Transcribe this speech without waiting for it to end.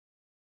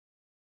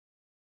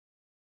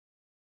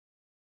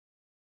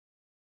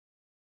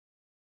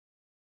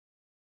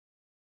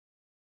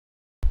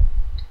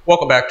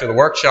Welcome back to the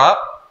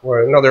workshop.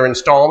 We're another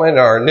installment in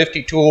our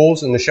Nifty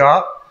tools in the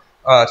shop.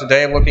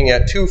 Today I'm looking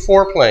at two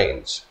Fore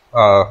planes,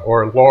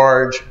 or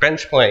large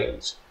bench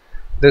planes.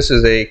 This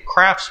is a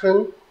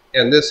Craftsman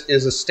and this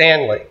is a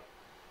Stanley.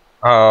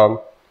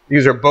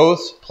 These are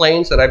both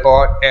planes that I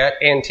bought at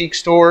antique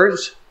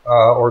stores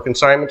or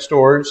consignment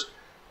stores.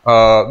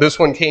 This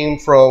one came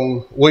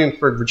from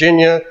Williamsburg,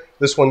 Virginia.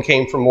 This one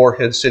came from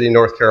Morehead City,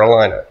 North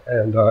Carolina,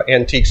 and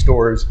antique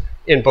stores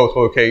in both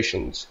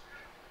locations.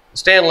 The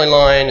Stanley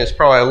line is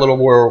probably a little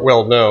more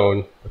well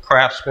known. The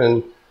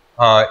Craftsman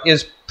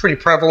is pretty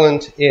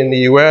prevalent in the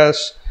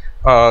US.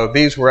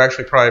 These were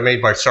actually probably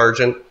made by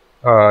Sargent.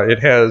 It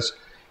has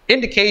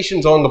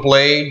indications on the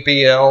blade,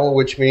 BL,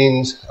 which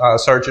means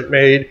Sargent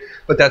made,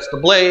 but that's the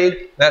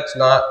blade, that's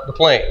not the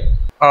plane.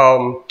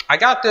 I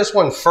got this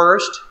one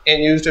first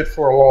and used it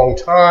for a long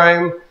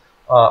time.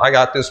 I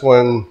got this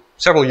one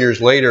several years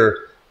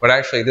later, but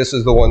actually this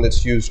is the one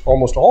that's used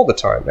almost all the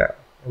time now.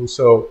 And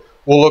so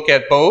we'll look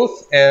at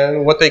both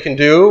and what they can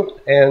do,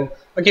 and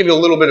I'll give you a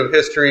little bit of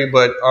history,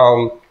 but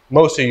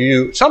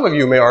some of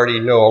you may already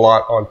know a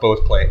lot on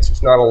both planes.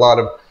 There's not a lot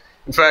of,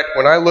 in fact,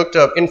 when I looked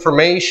up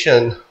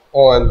information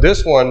on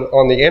this one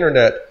on the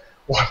internet,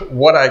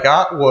 what I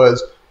got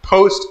was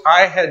posts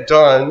I had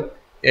done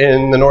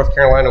in the North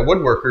Carolina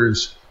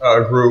Woodworkers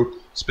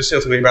group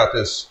specifically about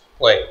this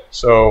plane.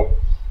 So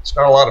it's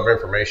not a lot of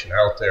information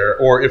out there,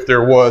 or if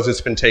there was,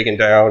 it's been taken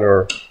down,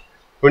 or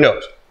who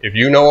knows. If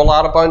you know a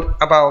lot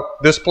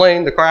about this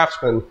plane, the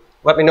Craftsman,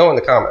 let me know in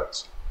the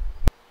comments.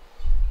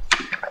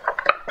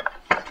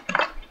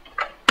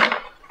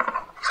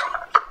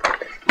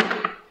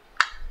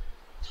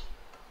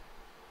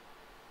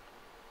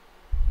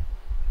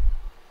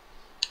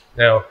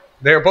 Now,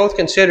 they're both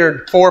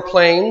considered Fore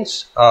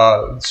planes,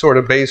 sort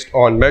of based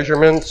on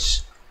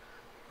measurements.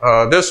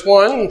 This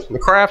one, the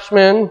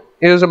Craftsman,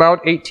 is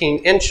about 18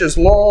 inches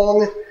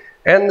long,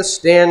 and the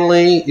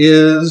Stanley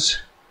is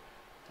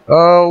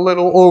a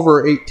little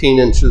over 18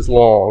 inches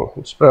long.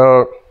 It's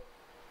about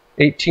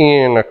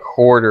 18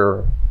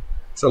 1/4,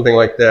 something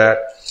like that.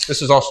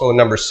 This is also a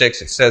number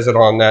 6. It says it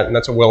on that, and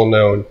that's a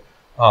well-known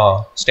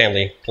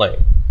Stanley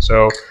plane.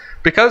 So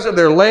because of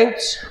their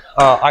lengths,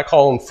 I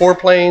call them Fore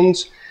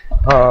planes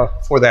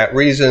for that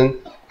reason.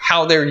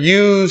 How they're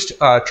used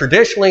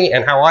traditionally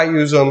and how I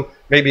use them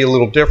may be a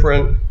little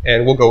different,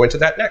 and we'll go into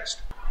that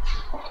next.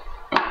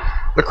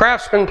 The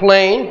Craftsman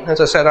plane, as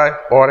I said, I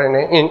bought in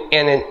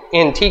an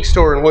antique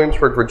store in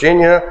Williamsburg,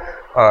 Virginia.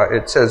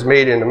 It says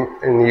made in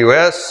the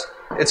US.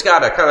 It's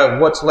got a kind of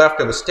what's left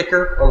of a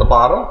sticker on the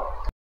bottom.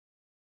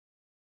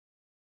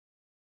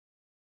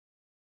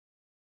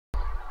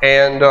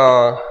 And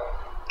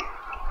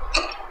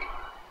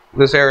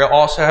this area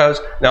also has,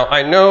 now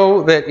I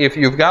know that if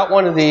you've got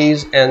one of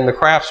these and the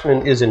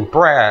Craftsman is in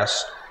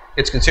brass,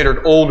 it's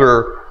considered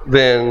older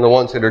than the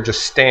ones that are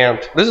just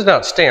stamped. This is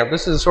not stamped,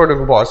 this is sort of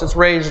embossed. It's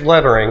raised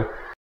lettering.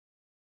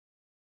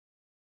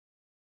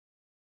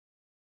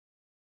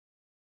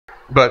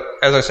 But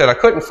as I said, I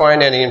couldn't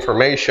find any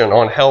information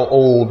on how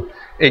old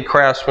a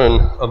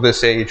Craftsman of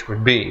this age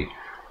would be.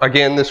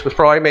 Again, this was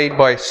probably made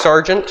by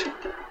Sargent,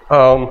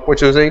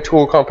 which is a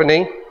tool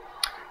company.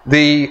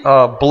 The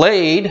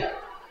blade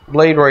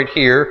right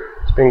here,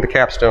 it's being the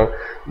capstone,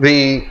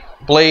 the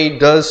blade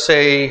does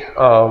say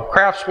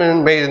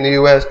Craftsman, made in the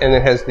US, and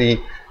it has the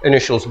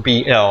initials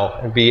BL,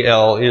 and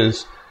BL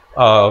is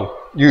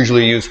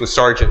usually used with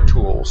Sargent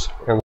tools.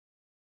 And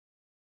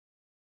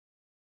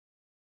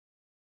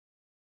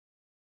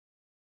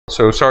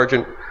so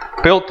Sargent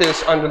built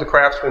this under the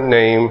Craftsman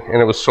name,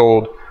 and it was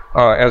sold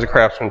as a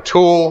Craftsman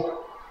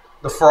tool.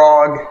 The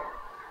frog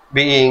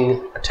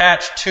being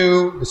attached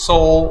to the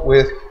sole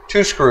with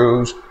 2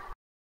 screws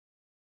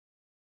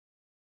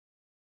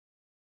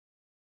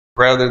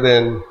rather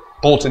than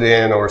bolted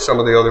in or some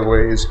of the other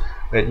ways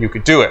that you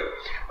could do it.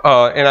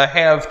 And I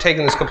have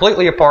taken this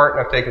completely apart,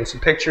 and I've taken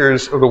some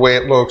pictures of the way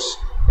it looks,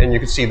 and you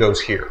can see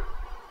those here.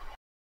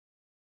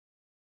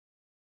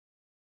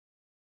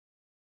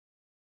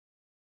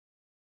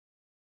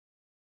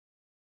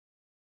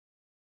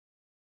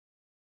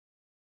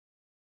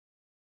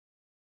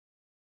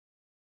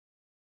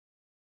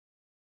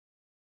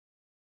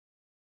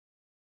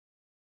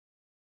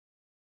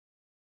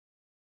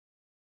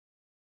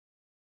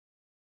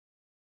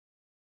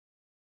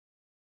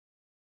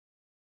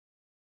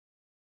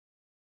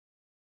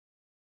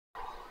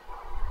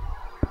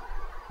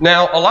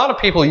 Now, a lot of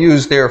people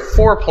use their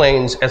Fore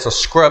planes as a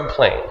scrub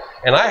plane,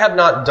 and I have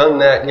not done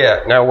that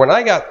yet. Now, when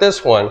I got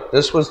this one,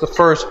 this was the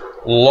first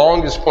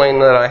longest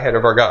plane that I had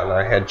ever gotten.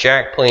 I had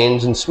jack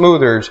planes and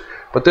smoothers,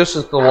 but this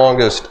is the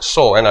longest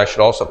sole, and I should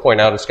also point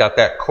out it's got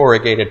that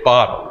corrugated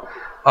bottom.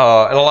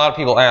 And a lot of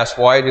people ask,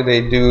 why do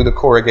they do the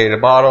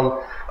corrugated bottom?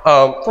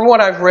 From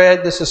what I've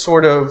read, this is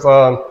sort of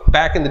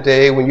back in the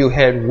day when you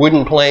had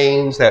wooden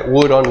planes, that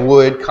wood on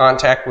wood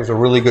contact was a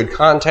really good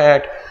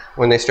contact.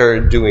 When they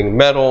started doing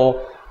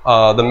metal,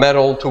 the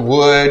metal to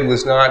wood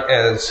was not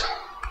as,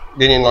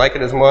 they didn't like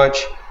it as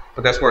much,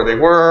 but that's where they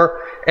were.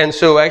 And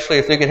so actually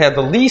if they could have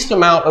the least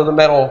amount of the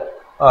metal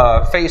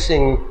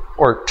facing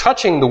or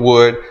touching the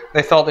wood,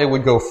 they felt they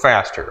would go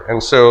faster.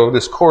 And so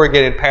this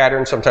corrugated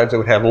pattern, sometimes it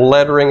would have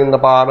lettering in the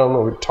bottom.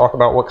 It would talk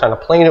about what kind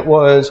of plane it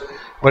was,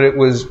 but it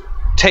was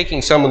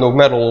taking some of the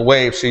metal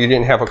away so you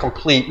didn't have a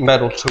complete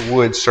metal to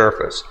wood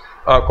surface.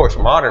 Of course,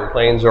 modern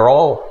planes are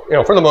all,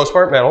 for the most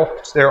part, metal.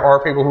 There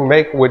are people who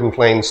make wooden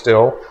planes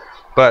still,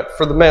 but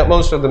for the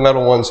most of the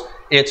metal ones,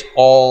 it's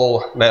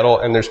all metal,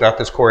 and there's not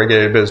this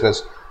corrugated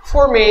business.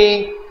 For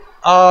me,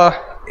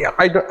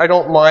 I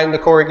don't mind the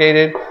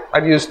corrugated.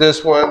 I've used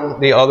this one.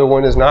 The other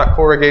one is not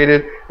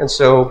corrugated, and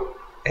so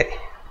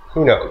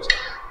who knows?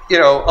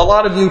 A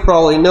lot of you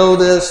probably know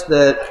this,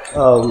 that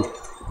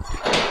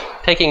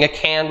taking a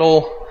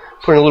candle,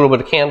 putting a little bit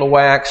of candle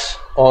wax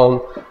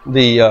on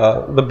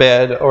the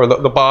bed or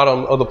the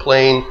bottom of the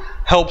plane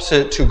helps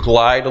it to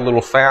glide a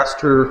little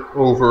faster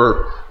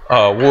over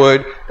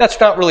wood. That's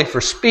not really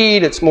for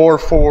speed. It's more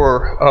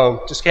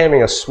for just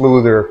having a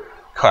smoother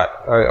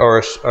cut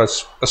or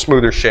a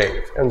smoother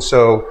shave. And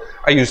so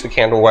I use the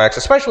candle wax,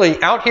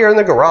 especially out here in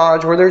the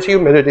garage where there's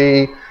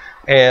humidity.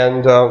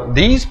 And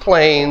these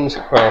planes,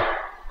 well,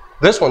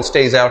 this one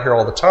stays out here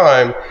all the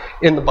time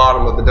in the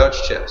bottom of the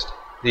Dutch chest.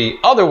 The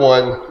other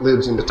one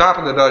lives in the top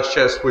of the Dutch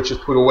chest, which is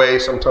put away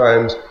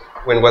sometimes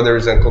when weather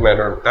is inclement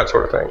or that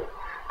sort of thing.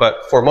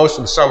 But for most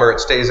of the summer, it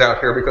stays out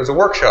here because the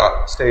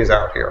workshop stays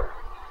out here.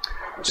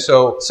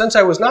 So since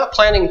I was not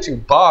planning to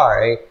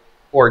buy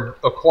or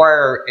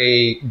acquire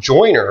a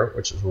joiner,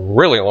 which is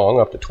really long,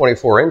 up to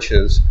 24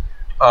 inches,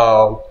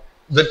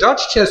 the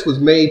Dutch chest was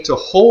made to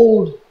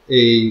hold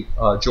a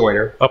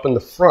joiner up in the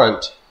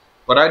front,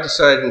 but I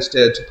decided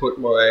instead to put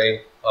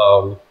my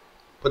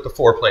put the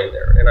Fore plane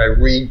there, and I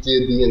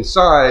redid the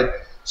inside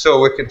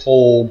so it could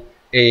hold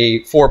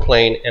a Fore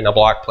plane and a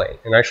block plane.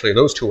 And actually,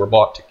 those two were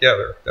bought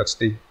together. That's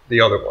the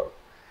other one.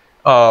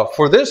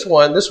 For this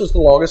one, this was the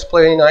longest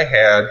plane I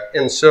had,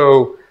 and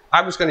so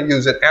I was going to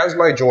use it as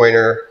my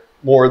joiner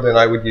more than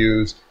I would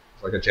use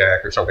like a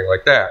jack or something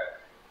like that.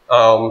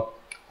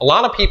 A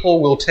lot of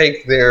people will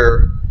take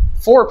their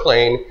Fore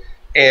plane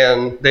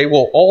and they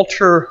will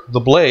alter the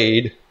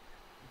blade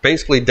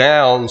basically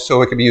down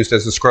so it can be used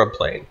as a scrub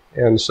plane.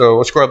 And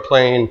so a scrub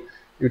plane,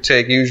 you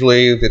take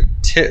usually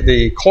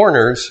the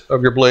corners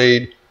of your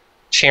blade,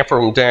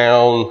 chamfer them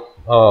down,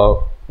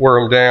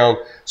 wear them down,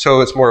 so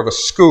it's more of a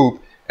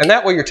scoop. And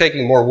that way you're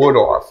taking more wood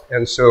off.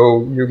 And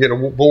so you get a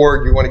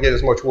board, you want to get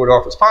as much wood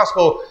off as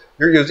possible.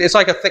 It's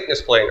like a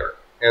thickness planer.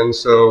 And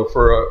so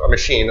for a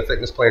machine, a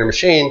thickness planer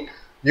machine,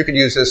 you could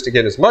use this to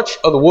get as much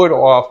of the wood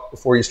off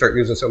before you start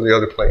using some of the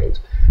other planes.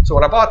 So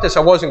when I bought this, I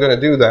wasn't going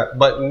to do that.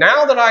 But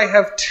now that I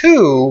have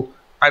two,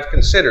 I've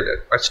considered it.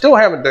 I still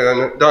haven't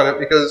done it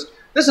because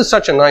this is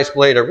such a nice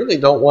blade. I really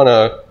don't want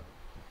to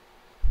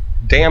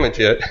damage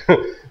it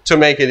to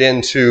make it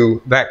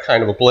into that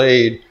kind of a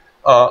blade.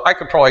 I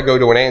could probably go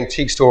to an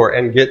antique store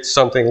and get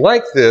something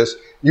like this,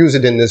 use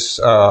it in this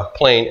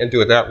plane and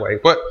do it that way.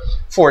 But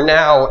for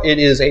now, it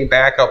is a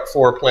backup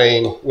Fore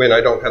plane when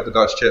I don't have the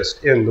Dutch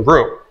chest in the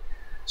room.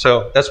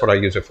 So that's what I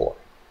use it for.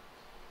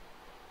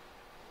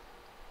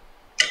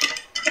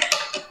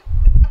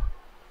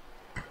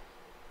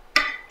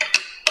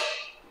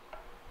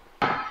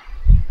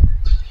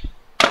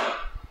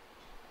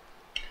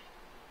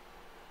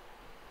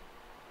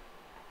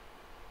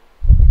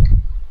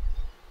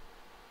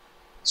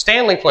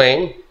 Stanley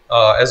plane,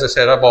 as I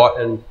said, I bought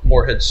in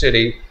Morehead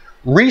City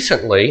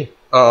recently.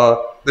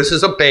 This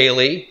is a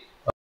Bailey.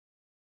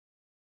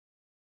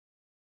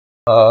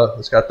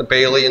 It's got the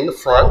Bailey in the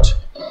front.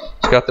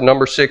 It's got the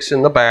number 6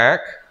 in the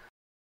back.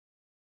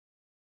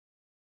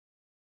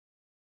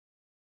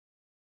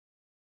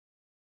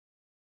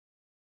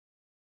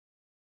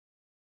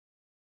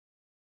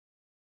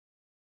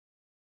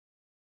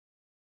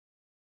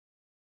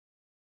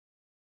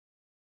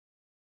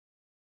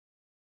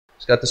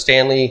 It's got the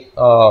Stanley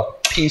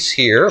piece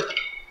here.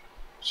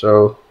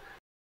 So,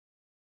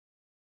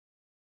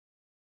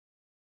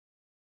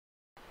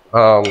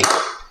 and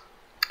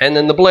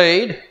then the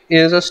blade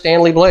is a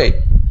Stanley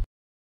blade.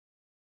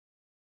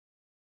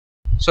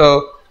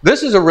 So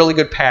this is a really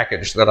good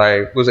package that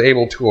I was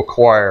able to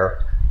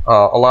acquire.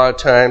 A lot of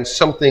times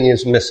something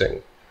is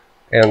missing.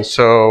 And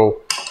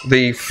so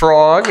the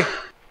frog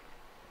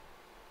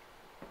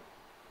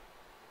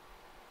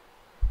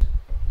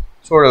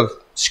sort of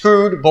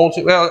screwed,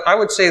 bolted. Well, I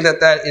would say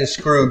that that is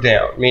screwed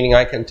down, meaning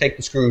I can take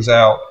the screws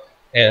out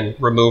and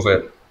remove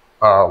it,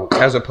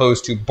 as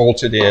opposed to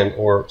bolted in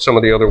or some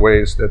of the other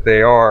ways that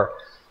they are.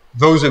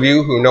 Those of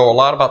you who know a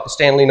lot about the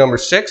Stanley number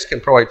 6 can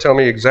probably tell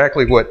me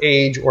exactly what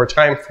age or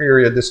time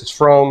period this is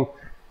from.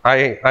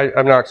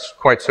 I'm not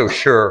quite so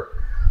sure.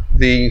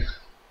 The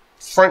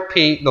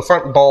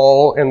front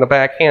ball and the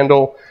back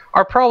handle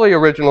are probably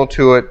original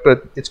to it,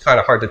 but it's kind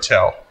of hard to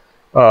tell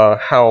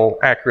how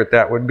accurate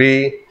that would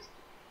be.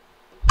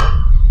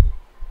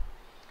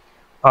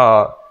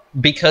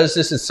 Because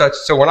this is such,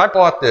 so when I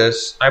bought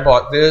this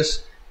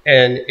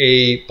and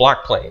a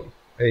block plane,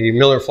 a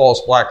Miller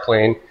Falls block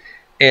plane,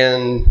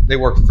 and they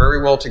work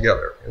very well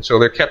together. And so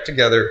they're kept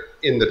together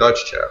in the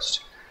Dutch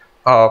chest.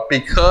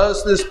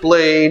 Because this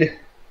blade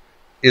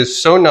is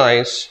so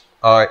nice,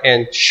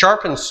 and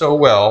sharpens so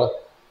well.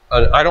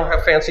 I don't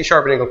have fancy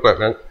sharpening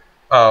equipment,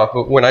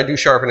 but when I do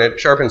sharpen it, it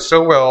sharpens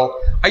so well.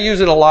 I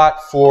use it a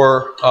lot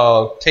for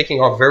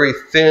taking off very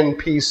thin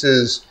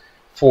pieces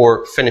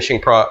for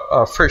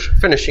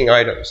finishing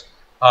items.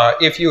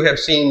 If you have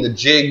seen the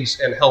Jigs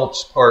and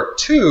Helps Part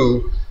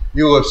 2,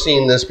 you will have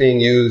seen this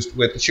being used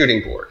with the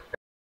shooting board.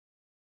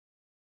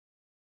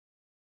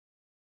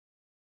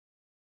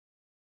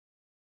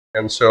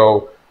 And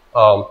so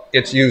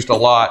it's used a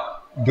lot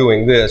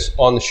doing this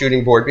on the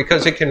shooting board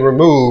because it can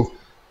remove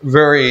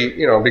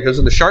because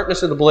of the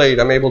sharpness of the blade,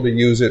 I'm able to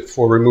use it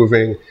for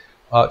removing,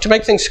 to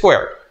make things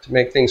square. To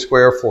make things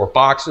square for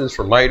boxes,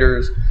 for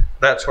miters,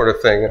 that sort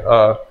of thing.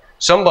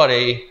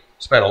 Somebody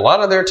spent a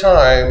lot of their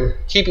time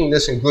keeping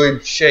this in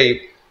good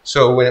shape,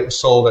 so when it was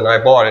sold and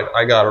I bought it,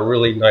 I got a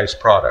really nice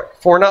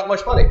product for not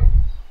much money.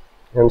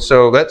 And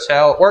so that's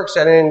how it works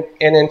at an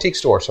antique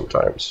store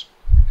sometimes.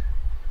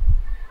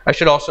 I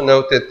should also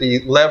note that the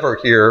lever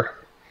here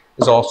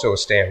is also a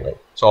Stanley.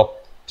 It's all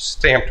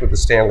stamped with the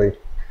Stanley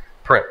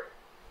print,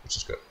 which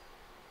is good.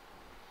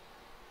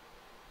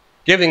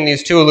 Giving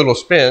these two a little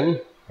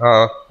spin,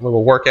 a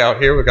little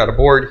workout here. We've got a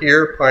board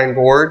here, pine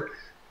board.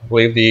 I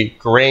believe the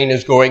grain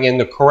is going in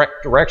the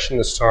correct direction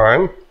this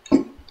time.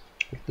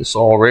 Get this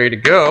all ready to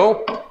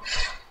go.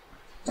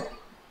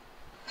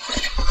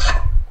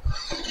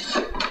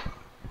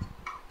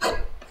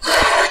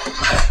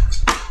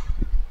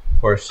 Of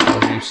course,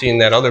 as you've seen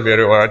that other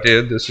video I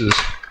did, this is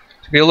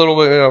to be a little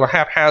bit of a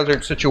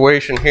haphazard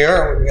situation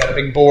here. We've got a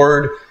big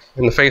board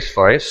in the face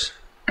vise,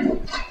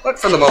 but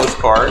for the most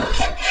part,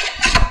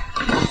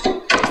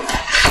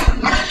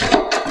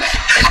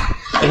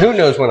 and who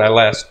knows when I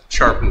last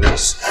sharpened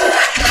this,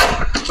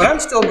 but I'm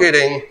still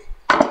getting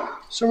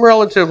some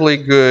relatively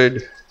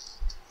good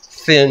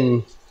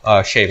thin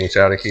shavings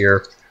out of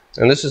here.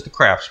 And this is the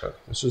Craftsman.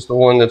 This is the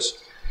one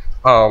that's,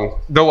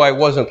 though I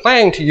wasn't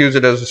planning to use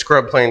it as a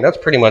scrub plane, that's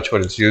pretty much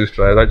what it's used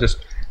for. I just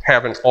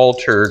haven't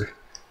altered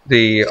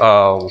the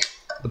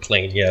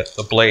plane yet,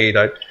 the blade.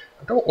 I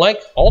don't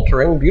like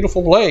altering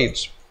beautiful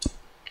blades.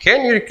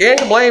 Can you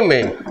blame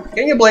me?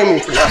 Can you blame me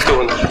for not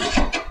doing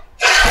that?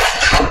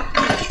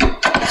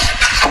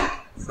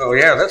 So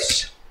yeah,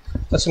 that's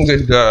some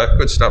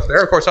good stuff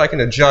there. Of course, I can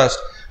adjust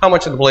how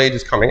much of the blade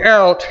is coming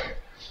out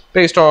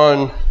based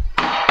on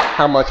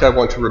how much I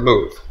want to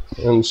remove.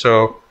 And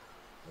so,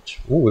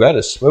 ooh, that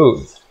is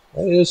smooth.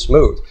 That is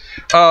smooth.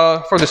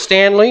 For the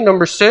Stanley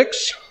No.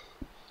 6,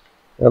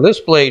 now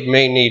this blade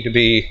may need to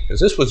be, because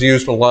this was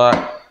used a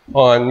lot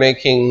on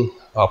making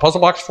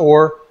Puzzle Box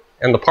 4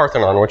 and the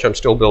Parthenon, which I'm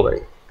still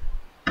building.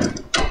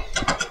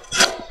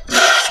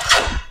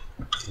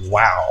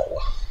 Wow.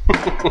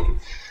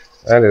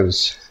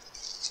 That's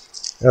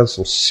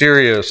some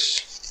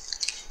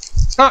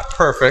serious, not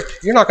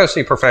perfect. You're not going to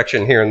see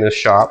perfection here in this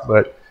shop,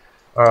 but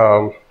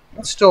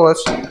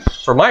that's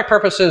for my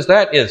purposes,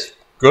 that is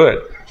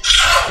good.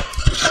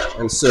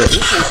 And so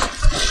this is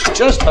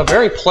just a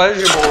very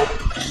pleasurable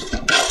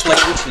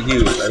plane to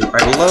use. I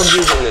love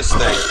using this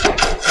thing.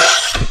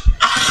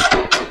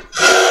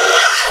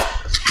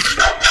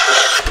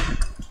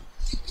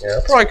 Yeah,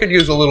 I probably could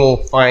use a little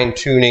fine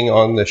tuning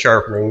on the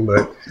sharpening,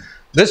 but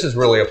this is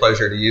really a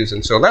pleasure to use.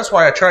 And so that's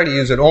why I try to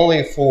use it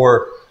only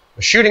for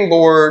a shooting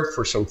board,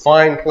 for some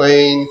fine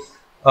plane.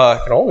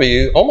 It can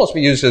almost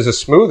be used as a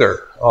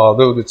smoother,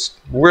 although it's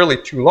really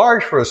too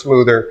large for a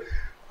smoother.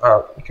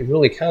 You can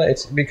really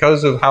it's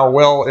because of how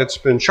well it's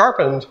been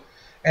sharpened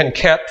and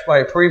kept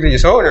by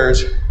previous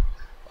owners,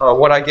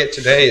 what I get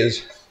today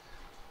is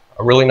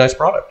a really nice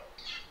product.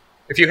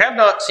 If you have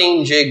not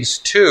seen Jigs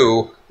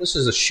 2, this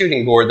is a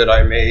shooting board that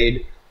I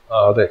made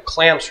that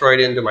clamps right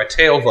into my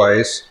tail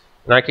vise,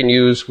 and I can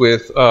use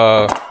with,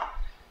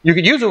 you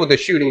could use it with a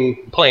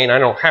shooting plane. I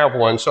don't have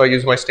one, so I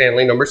use my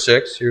Stanley No.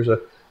 6. Here's a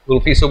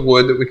little piece of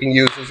wood that we can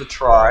use as a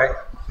try.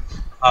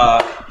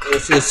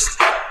 It's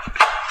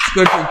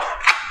good for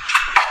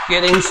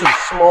getting some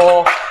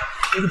small,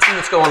 you can see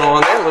what's going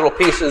on there. Little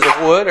pieces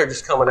of wood are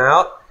just coming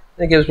out.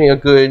 It gives me a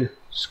good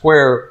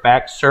square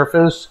back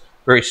surface,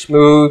 very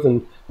smooth,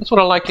 and that's what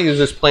I like to use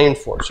this plane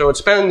for. So it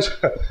spends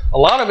a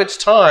lot of its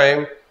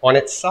time on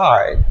its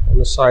side, on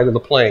the side of the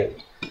plane.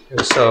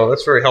 And so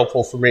that's very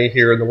helpful for me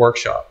here in the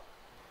workshop.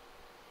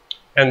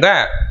 And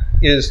that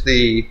is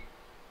the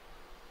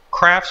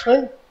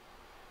Craftsman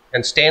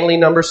and Stanley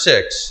No.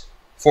 6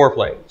 Fore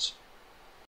planes.